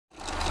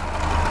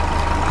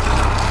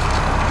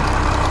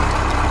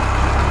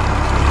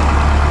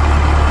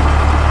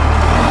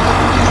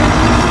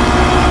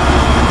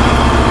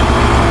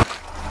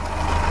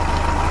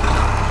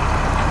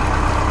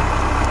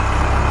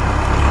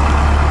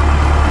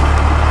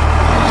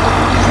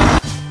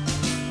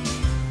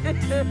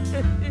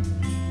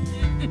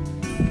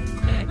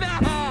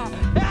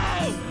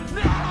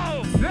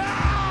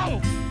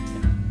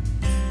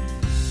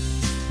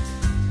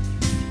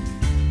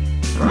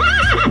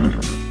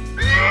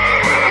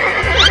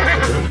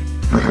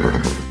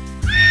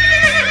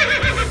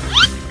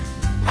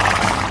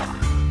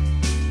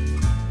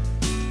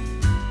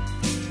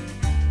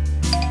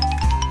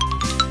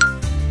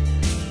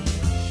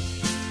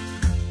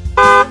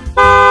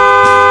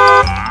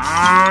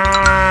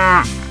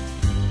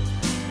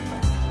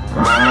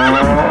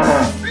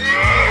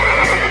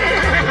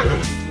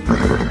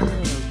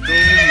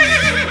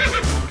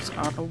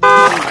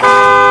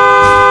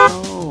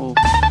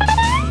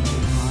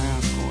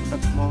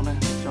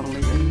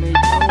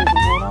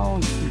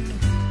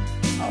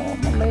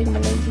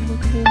semua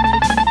keren.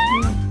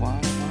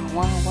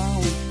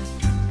 Wow.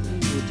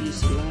 Jadi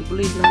silakan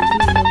beli.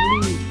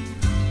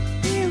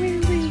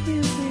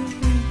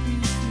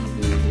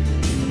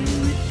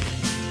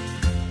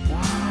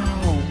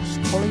 Wow,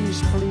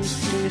 please.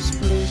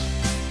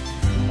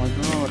 Oh my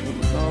god.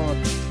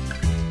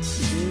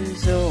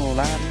 So,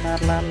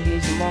 lan đi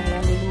semong.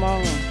 Oh,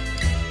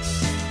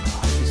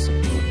 this is so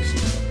good.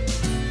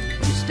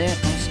 What is that?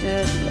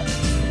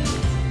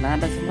 Lan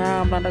đặc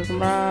semram.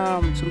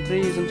 Some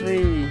tree.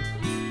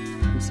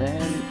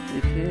 Sand,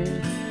 okay.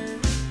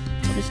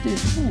 What is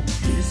this? Oh,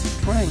 this is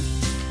a train.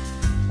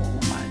 Oh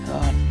my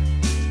god.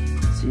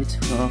 See it?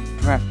 Oh,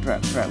 track.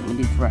 We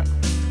need track.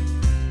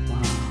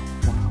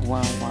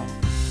 Wow.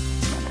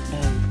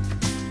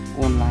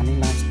 One line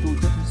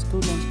stood. Oh,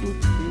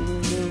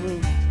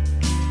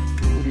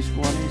 this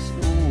one is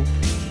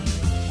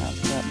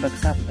đặc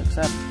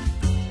sắt.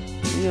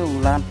 Yêu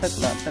lan tắc.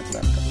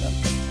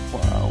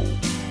 Wow.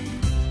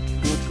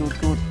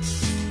 Good.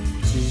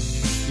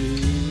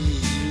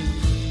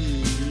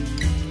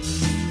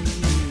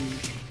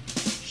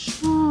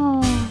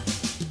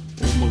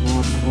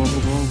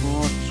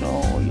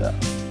 Oh yeah.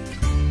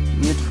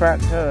 New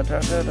tractor.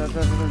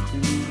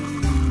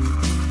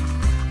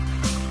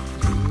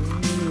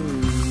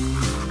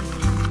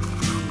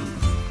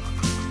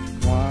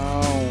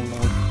 Wow,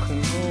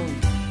 okay.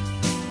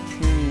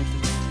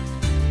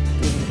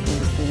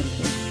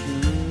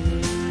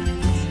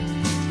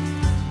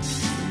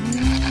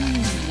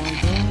 My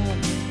god.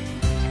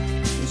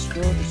 It's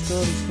good.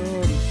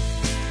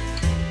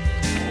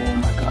 Oh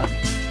my god.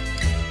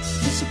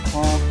 It's a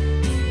car.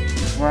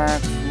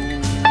 Track.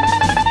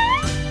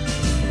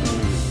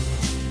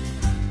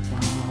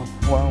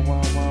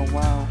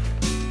 Wow.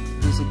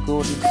 This is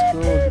good.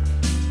 Oh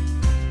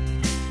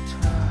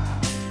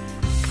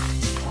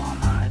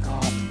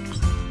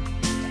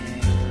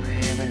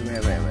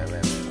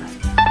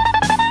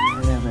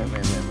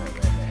my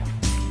god.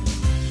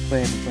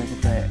 Wait.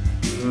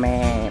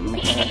 Man.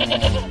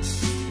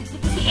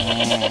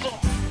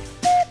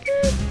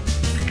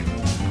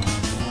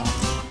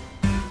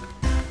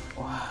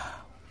 Wow.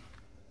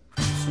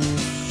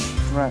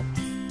 Right.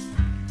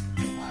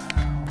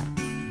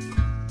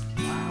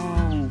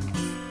 Wow.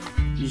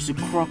 It's a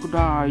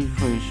crocodile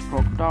fish.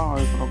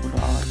 Crocodile.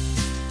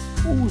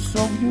 Oh,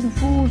 so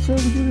beautiful.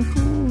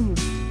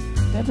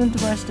 That's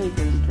interesting.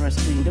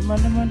 The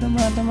man.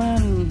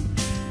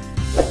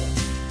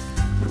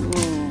 Oh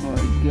my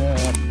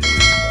god.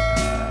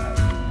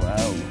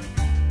 Wow.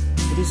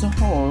 It is a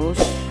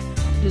horse.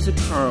 It is a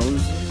cow.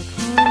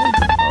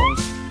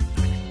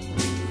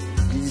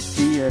 This is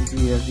deer.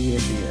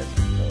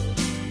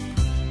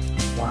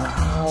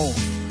 Wow.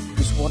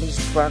 This one is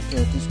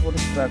tractor.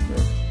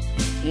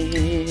 Hey,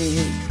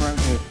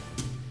 tractor.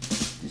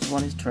 This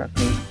one is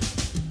tractor.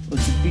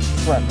 It's a big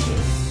tractor.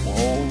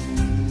 Whoa.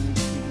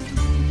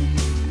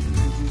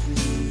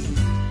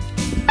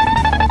 Oh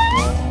my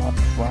god.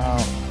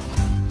 Wow.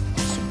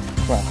 It's a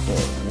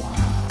tractor.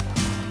 Wow.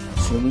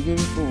 So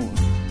beautiful.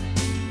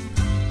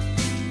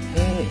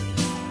 Hey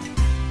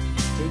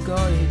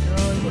guy,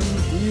 what are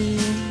you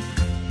doing?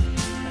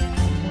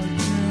 Oh my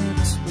god,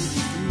 what are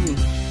you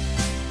doing?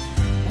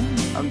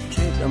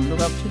 I'm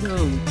looking up to the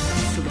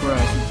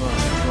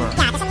surprise.